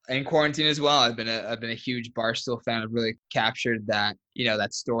in quarantine as well, I've been a huge Barstool fan. I've really captured that,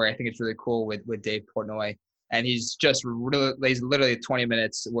 that story. I think it's really cool with Dave Portnoy. And he's literally 20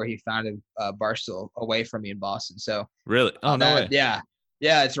 minutes where he founded Barstool away from me in Boston. So Really? Oh, no way. yeah,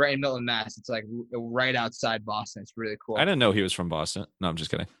 it's right in Milton, Mass. It's like right outside Boston. It's really I cool. didn't know he was from Boston. No, I'm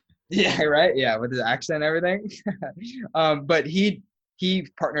just kidding. Yeah, right. Yeah, with his accent and everything. But he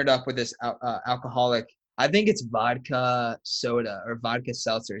partnered up with this alcoholic. I think it's vodka soda or vodka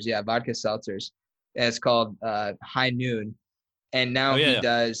seltzers. Yeah, vodka seltzers. And it's called High Noon. And Oh, now yeah, he yeah.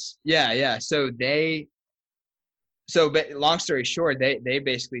 does. Yeah, yeah. Long story short, they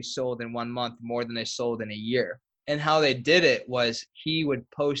basically sold in 1 month more than they sold in a year. And how they did it was he would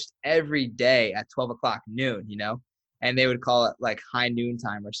post every day at 12 o'clock noon, and they would call it like high noon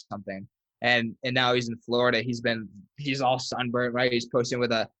time or something. And now he's in Florida. He's all sunburnt, right? He's posting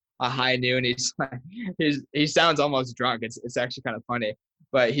with a high noon. He's like, he sounds almost drunk. It's actually kind of funny,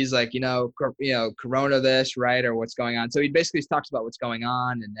 but he's like, Corona this, right? Or what's going on. So he basically talks about what's going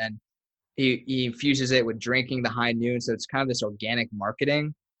on, and then he infuses it with drinking the high noon. So it's kind of this organic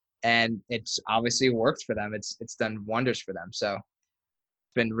marketing, and it's obviously worked for them. It's done wonders for them. So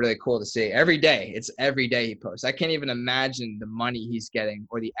it's been really cool to see. Every day he posts. I can't even imagine the money he's getting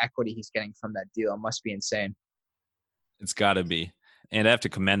or the equity he's getting from that deal. It must be insane. It's got to be. And I have to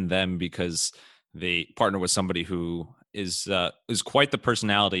commend them because they partner with somebody who is quite the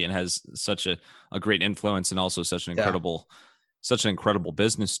personality and has such a great influence and also Yeah. such an incredible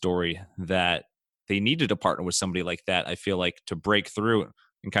business story that they needed to partner with somebody like that. I feel like to break through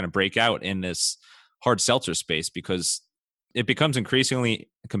and kind of break out in this hard seltzer space because it becomes increasingly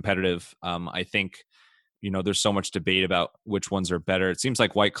competitive. I think there's so much debate about which ones are better. It seems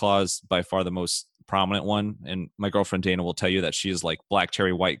like White Claw is by far the most prominent one. And my girlfriend Dana will tell you that she is like Black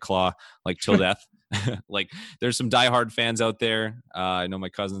Cherry White Claw, like till death. Like there's some diehard fans out there. I know my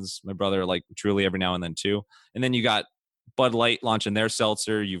cousins, my brother, like truly every now and then too. And then you got Bud Light launching their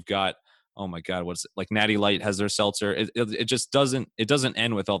seltzer. You've got, oh my God, what's it? Like Natty Light has their seltzer. It just doesn't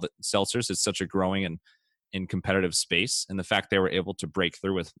end with all the seltzers. It's such a growing and in competitive space, and the fact they were able to break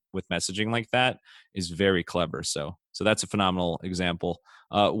through with messaging like that is very clever. So that's a phenomenal example.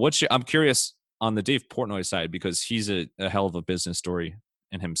 I'm curious on the Dave Portnoy side because he's a hell of a business story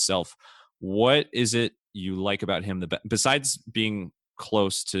in himself. What is it you like about him besides being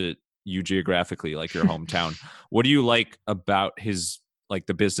close to you geographically, like your hometown? What do you like about his like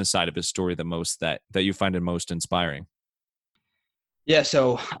the business side of his story the most that you find it most inspiring? Yeah,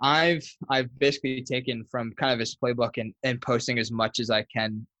 so I've basically taken from kind of his playbook and posting as much as I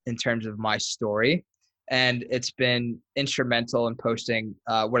can in terms of my story. And it's been instrumental in posting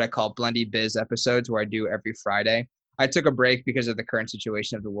what I call BLENDi Biz episodes where I do every Friday. I took a break because of the current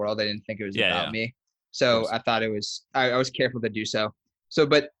situation of the world. I didn't think it was Yeah, about yeah, of me. So course. I thought I was careful to do so. So,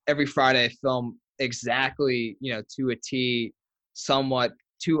 but every Friday I film exactly, to a T, somewhat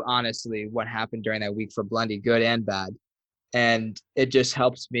too honestly, what happened during that week for BLENDi, good and bad. And it just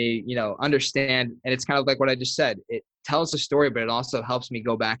helps me understand, and it's kind of like what I just said, it tells the story, but it also helps me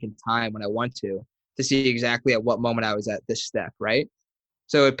go back in time when I want to see exactly at what moment I was at this step, right?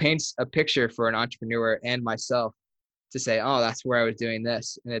 So it paints a picture for an entrepreneur and myself to say, oh, that's where I was doing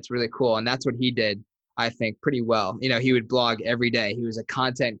this, and it's really cool. And that's what he did, I think, pretty well. He would blog every day. He was a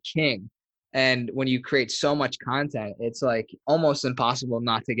content king. And when you create so much content, it's like almost impossible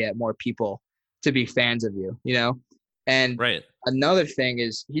not to get more people to be fans of you. And Right. another thing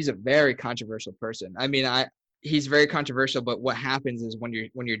is he's a very controversial person. I mean, he's very controversial, but what happens is when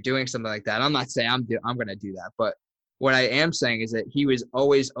you're doing something like that, I'm not saying I'm going to do that, but what I am saying is that he was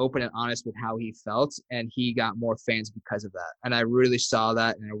always open and honest with how he felt, and he got more fans because of that. And I really saw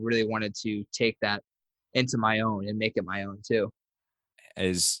that, and I really wanted to take that into my own and make it my own too.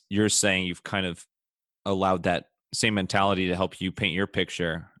 As you're saying, you've kind of allowed that same mentality to help you paint your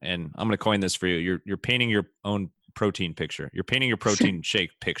picture. And I'm going to coin this for you. You're painting your own protein picture. You're painting your protein shake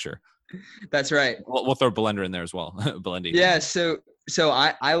picture. That's right. We'll throw Blender in there as well. BLENDi. Yeah. So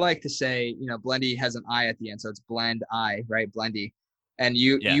I like to say, BLENDi has an I at the end, so it's BLENDi, right? BLENDi. And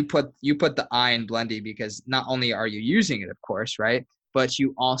Yeah. you put the I in BLENDi because not only are you using it, of course, right? But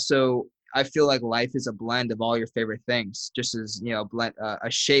you also, I feel like life is a blend of all your favorite things, just as blend a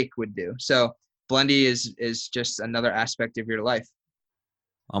shake would do. So BLENDi is just another aspect of your life.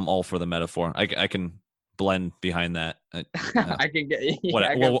 I'm all for the metaphor. I can blend behind that. I can get, yeah, What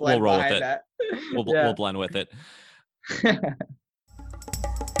I can we'll blend roll with behind it. that. We'll Yeah. blend with it.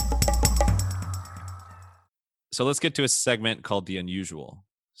 So let's get to a segment called The Unusual.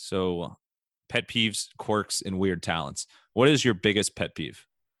 So pet peeves, quirks, and weird talents. What is your biggest pet peeve?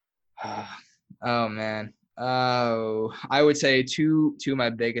 Oh man. Oh, I would say two of my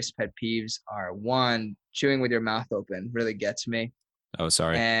biggest pet peeves are, one, chewing with your mouth open really gets me. Oh,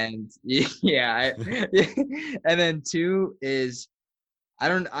 sorry. And yeah, and then two is, I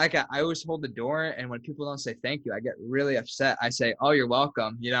always hold the door, and when people don't say thank you, I get really upset. I say, "Oh, you're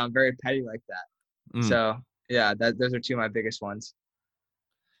welcome." I'm very petty like that. Mm. So yeah, those are two of my biggest ones.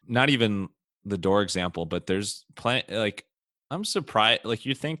 Not even the door example, but there's plenty. Like, I'm surprised. Like,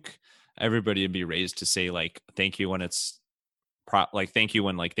 you think everybody would be raised to say like thank you when it's like thank you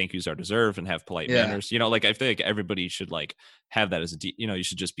when like thank yous are deserved and have polite Yeah, manners. Like I feel like everybody should like have that as you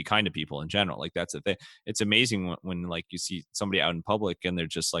should just be kind to people in general. Like that's the thing. It's amazing when like you see somebody out in public and they're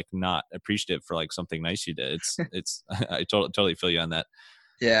just like not appreciative for like something nice you did. It's I totally feel you on that.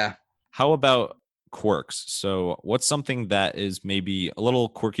 yeah. How about quirks? So what's something that is maybe a little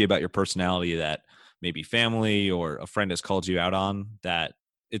quirky about your personality that maybe family or a friend has called you out on, that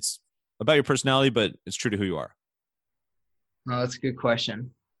it's about your personality, but it's true to who you are? Oh, that's a good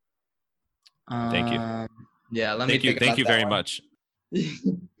question. Thank you. Um, yeah, let me Thank you. think Thank about you that very one. much.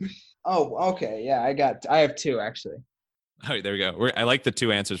 Oh, okay. Yeah, I have two actually. Oh, there we go. I like the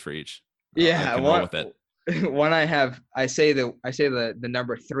two answers for each. I Yeah, can roll with it. one I say the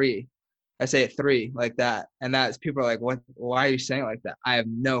number three. I say it three like that, and that's, people are like, "What? Why are you saying it like that?" I have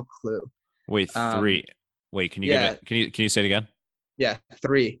no clue. Wait, Um, three. Wait, can you give yeah, it? Can you say it again? yeah,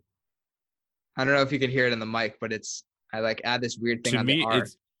 three. I don't know if you can hear it in the mic, but I like add this weird thing To on the me, R.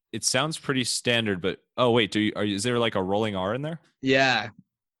 it sounds pretty standard, but oh wait, is there like a rolling R in there? Yeah,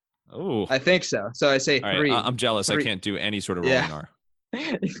 Oh, I think so. So I say all right. three, I'm jealous. I three. can't do any sort of Yeah, rolling R.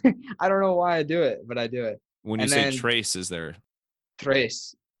 I don't know why I do it, but I do it. When you And say then trace, is there?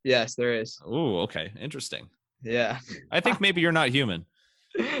 trace. Yes, there is. Oh, okay, interesting. Yeah. I think maybe you're not human.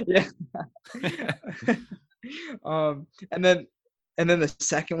 Yeah. um, and then the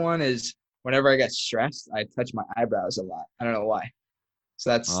second one is, whenever I get stressed, I touch my eyebrows a lot. I don't know why.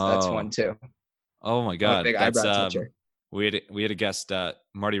 So that's one Oh, too. oh my I'm a God, big that's eyebrow toucher. we had a guest,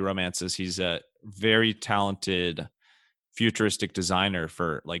 Marty Romances. He's a very talented futuristic designer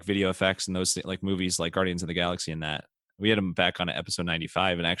for like video effects and those like movies like Guardians of the Galaxy and that. We had him back on episode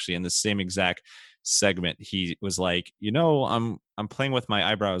 95, and actually in the same exact segment he was like, I'm playing with my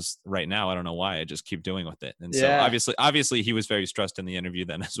eyebrows right now. I don't know why. I just keep doing with it. And so Yeah. obviously he was very stressed in the interview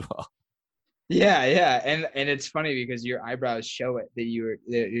then as well. Yeah, yeah. And it's funny because your eyebrows show it that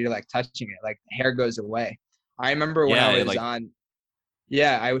you're like touching it, like hair goes away. I remember when I Yeah, was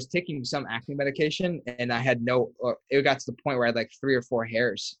I was taking some acne medication, and I had it got to the point where I had like 3 or 4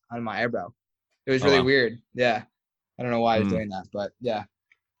 hairs on my eyebrow. It was oh really wow. weird. Yeah. I don't know why I was Mm. doing that, but yeah.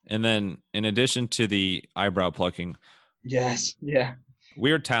 And then in addition to the eyebrow plucking, Yes. Yeah.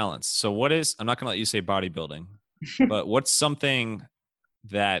 weird talents. So I'm not going to let you say bodybuilding, but what's something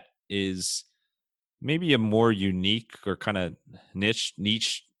that is maybe a more unique or kind of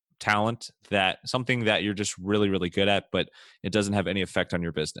niche talent, that something that you're just really, really good at, but it doesn't have any effect on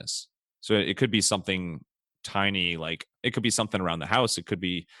your business? So it could be something tiny, like it could be something around the house. It could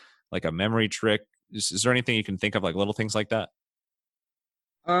be like a memory trick. Is there anything you can think of, like little things like that?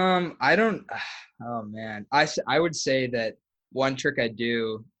 I don't. Oh man, I would say that one trick I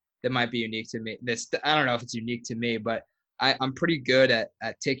do that might be unique to me. I don't know if it's unique to me, but I'm pretty good at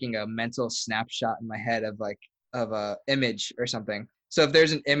taking a mental snapshot in my head of a image or something. So if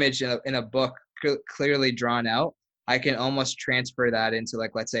there's an image in a book clearly drawn out, I can almost transfer that into,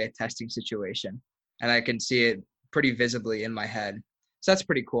 like, let's say, a testing situation, and I can see it pretty visibly in my head. So that's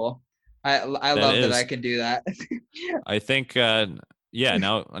pretty cool. I That love that I is, can do that. I think, yeah.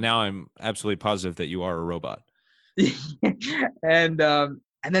 Now I'm absolutely positive that you are a robot. And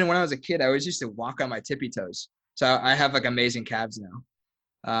then when I was a kid, I always used to walk on my tippy toes. So I have like amazing calves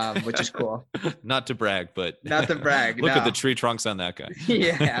now, which is cool. Not to brag, but Not to brag, look at the no. tree trunks on that guy.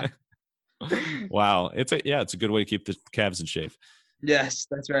 Yeah. Wow, it's a good way to keep the calves in shape. Yes,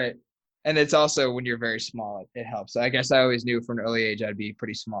 that's right. And it's also, when you're very small, it helps. I guess I always knew from an early age I'd be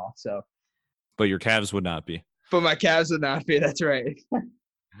pretty small. So, But your calves would not be. but my calves would not be. That's right.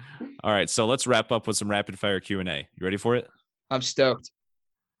 All right, so let's wrap up with some rapid fire Q&A. You ready for it? I'm stoked.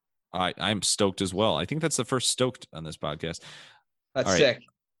 I'm stoked as well. I think that's the first stoked on this podcast. That's All right, sick.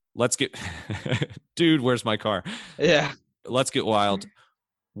 let's get dude, where's my car? Yeah. Let's get wild.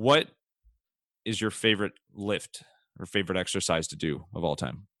 What is your favorite lift or favorite exercise to do of all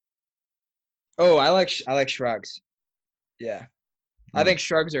time? Oh, I like shrugs. Yeah. I Mm. think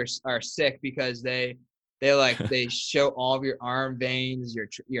shrugs are sick because They show all of your arm veins,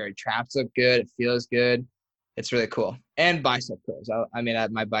 your traps look good, it feels good. It's really cool. And bicep curls.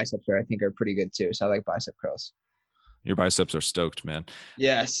 My biceps I think are pretty good too. So I like bicep curls. Your biceps are stoked, man.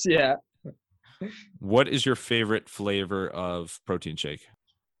 Yes, yeah. What is your favorite flavor of protein shake?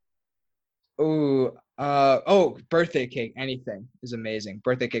 Ooh, birthday cake. Anything is amazing.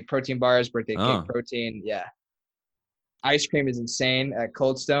 Birthday cake, protein bars, birthday cake, Oh, protein. Yeah. Ice cream is insane at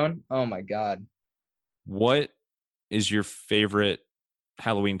Cold Stone. Oh my God. what is your favorite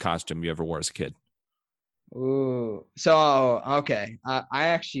Halloween costume you ever wore as a kid? Ooh. So, okay. I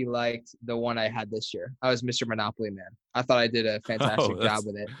actually liked the one I had this year. I was Mr. Monopoly Man. I thought I did a Oh, fantastic job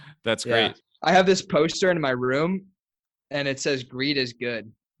with it. that's Yeah. great. I have this poster in my room and it says greed is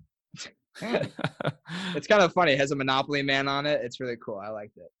good. It's kind of funny. It has a Monopoly Man on it. It's really cool. I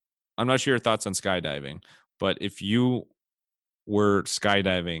liked it. I'm not sure your thoughts on skydiving, but if you were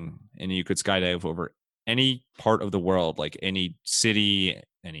skydiving and you could skydive over any part of the world, like any city,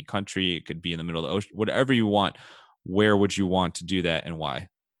 any country, it could be in the middle of the ocean, whatever you want, where would you want to do that and why?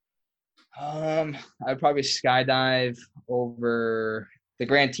 I'd probably skydive over the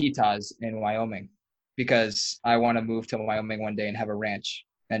Grand Tetons in Wyoming because I want to move to Wyoming one day and have a ranch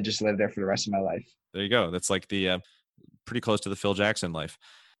and just live there for the rest of my life. There you go. That's like the pretty close to the Phil Jackson life.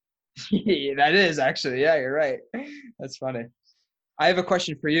 That is actually, yeah, you're right. That's funny. I have a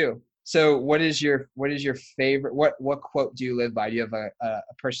question for you. So, what is your favorite? What quote do you live by? Do you have a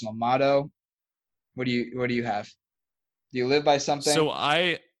personal motto? What do you have? Do you live by something? So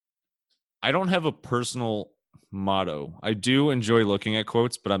I don't have a personal motto. I do enjoy looking at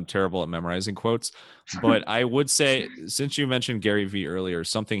quotes, but I'm terrible at memorizing quotes. But I would say, since you mentioned Gary Vee earlier,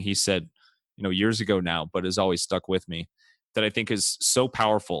 something he said, years ago now, but has always stuck with me, that I think is so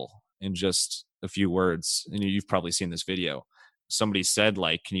powerful in just a few words. And you've probably seen this video. Somebody said,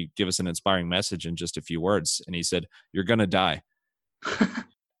 like, can you give us an inspiring message in just a few words? And he said, "You're gonna die."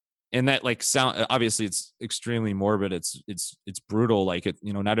 And that, like, sound, obviously it's extremely morbid, it's brutal, like, it,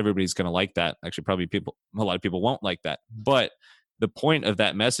 not everybody's going to like that. Actually, probably a lot of people won't like that, but the point of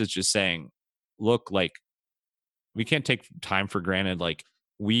that message is saying, look, like, we can't take time for granted. Like,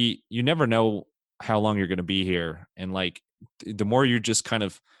 you never know how long you're going to be here, and, like, the more you just kind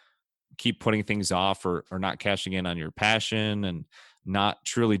of keep putting things off, or not cashing in on your passion, and not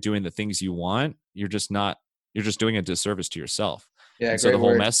truly doing the things you want, you're just doing a disservice to yourself. Yeah, And so great the whole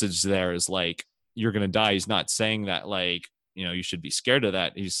word. message there is, like, you're going to die. He's not saying that, like, you should be scared of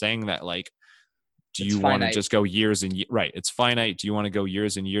that. He's saying that, like, do It's you want to finite. just go years and right? It's finite. Do you want to go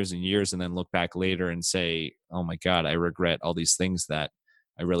years and years and years and then look back later and say, oh my God, I regret all these things that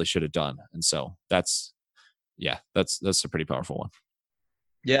I really should have done? And so that's a pretty powerful one.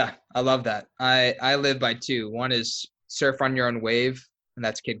 Yeah, I love that. I live by two. One is surf on your own wave, and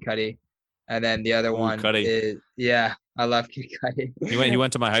that's Kid Cudi, and then the other Ooh, one Cuddy. is, yeah, I love Kid Cudi. He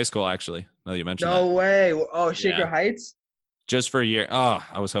went to my high school, actually. Now that you mentioned that. No way. Oh, Shaker Yeah. Heights. Just for a year. Oh,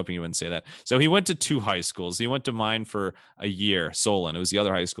 I was hoping you wouldn't say that. So he went to two high schools. He went to mine for a year, Solon. It was the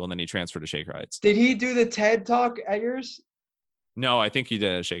other high school, and then he transferred to Shaker Heights. Did he do the TED talk at yours? No, I think he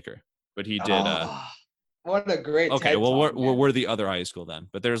did a Shaker, but he did. Oh, what a great Okay, TED well, talk, man. we're the other high school then.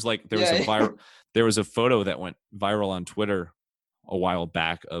 But Yeah. there was a photo that went viral on Twitter a while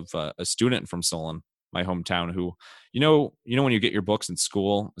back of a student from Solon, my hometown, who, when you get your books in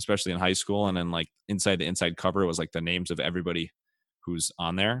school, especially in high school, and then, like, inside the inside cover, it was like the names of everybody who's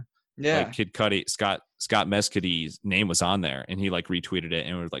on there. Like, Yeah. Kid Cudi, Scott Mescady's name was on there, and he, like, retweeted it,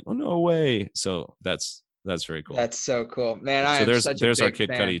 and we was like, oh, no way. So that's very cool. That's so cool, man. I So am such a there's our big Kid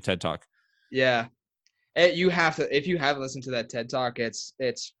fan. Cudi TED Talk. Yeah. You have to, if you haven't listened to that TED talk, it's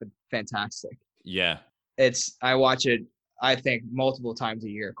fantastic. Yeah. I watch it, I think, multiple times a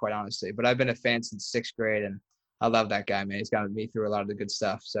year, quite honestly. But I've been a fan since sixth grade, and I love that guy, man. He's gotten me through a lot of the good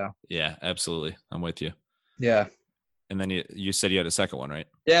stuff. So Yeah, absolutely. I'm with you. yeah. And then you said you had a second one, right?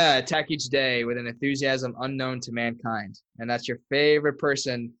 Yeah, attack each day with an enthusiasm unknown to mankind. And that's your favorite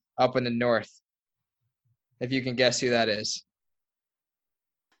person up in the north. If you can guess who that is.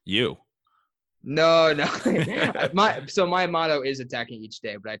 You. No. My motto is attacking each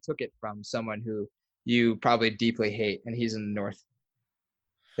day, but I took it from someone who you probably deeply hate, and he's in the north.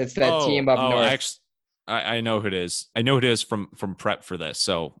 It's that team up north. Actually, I know who it is. I know who it is from prep for this.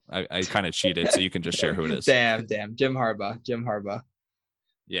 So I kind of cheated. So you can just share who it is. Damn. Jim Harbaugh.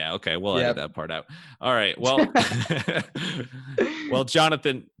 Yeah. Okay. We'll Yep. edit that part out. All right. Well, well,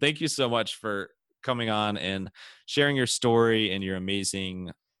 Jonathan, thank you so much for coming on and sharing your story and your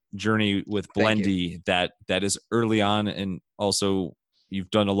amazing journey with BLENDi that is early on, and also, you've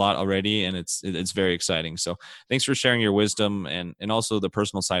done a lot already, and it's very exciting. So thanks for sharing your wisdom and also the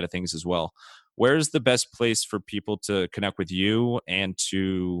personal side of things as well. Where's the best place for people to connect with you and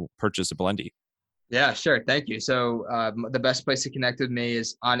to purchase a BLENDi? Yeah, sure. Thank you. So the best place to connect with me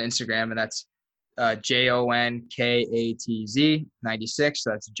is on Instagram, and that's JONKATZ 96. So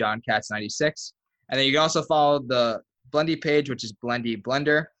that's John Katz 96. And then you can also follow the BLENDi page, which is BLENDi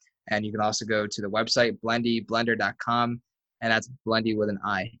Blender. And you can also go to the website, BLENDiblender.com. And that's BLENDi with an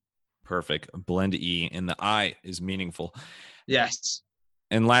I. Perfect. BLENDi, and the I is meaningful. Yes.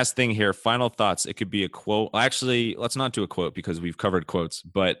 And last thing here, final thoughts. It could be a quote. Actually, let's not do a quote because we've covered quotes,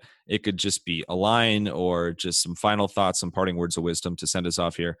 but it could just be a line or just some final thoughts, some parting words of wisdom to send us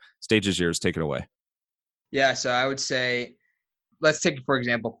off here. Stage is yours. Take it away. Yeah. So I would say, let's take, for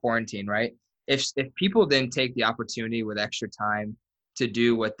example, quarantine, right? If people didn't take the opportunity with extra time to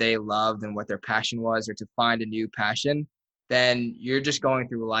do what they loved and what their passion was, or to find a new passion, then you're just going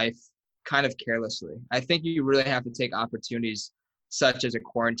through life kind of carelessly. I think you really have to take opportunities such as a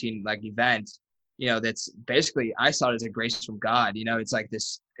quarantine like event, that's basically, I saw it as a grace from God. It's like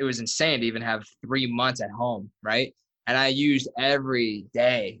this, it was insane to even have 3 months at home, right? And I used every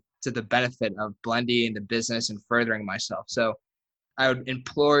day to the benefit of BLENDi and the business and furthering myself. So I would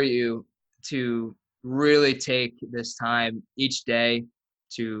implore you to really take this time each day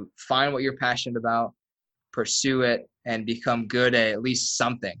to find what you're passionate about, pursue it, and become good at least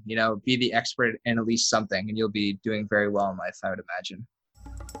something. Be the expert in at least something, and you'll be doing very well in life, I would imagine.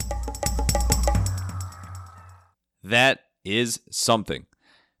 That is something.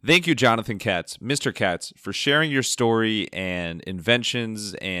 Thank you, Jonathan Katz, Mr. Katz, for sharing your story and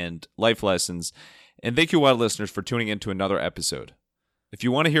inventions and life lessons. And thank you, wild listeners, for tuning in to another episode. If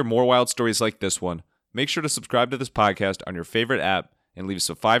you want to hear more wild stories like this one, make sure to subscribe to this podcast on your favorite app and leave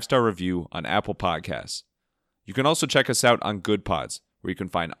us a 5-star review on Apple Podcasts. You can also check us out on Good Pods, where you can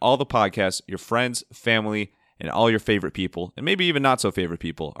find all the podcasts your friends, family, and all your favorite people, and maybe even not so favorite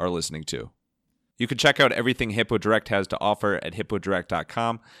people, are listening to. You can check out everything Hippo Direct has to offer at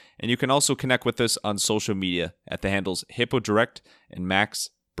hippodirect.com, and you can also connect with us on social media at the handles Hippo Direct and Max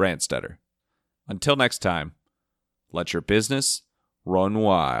Brandstetter. Until next time, let your business run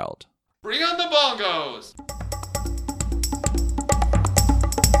wild. Bring on the bongos!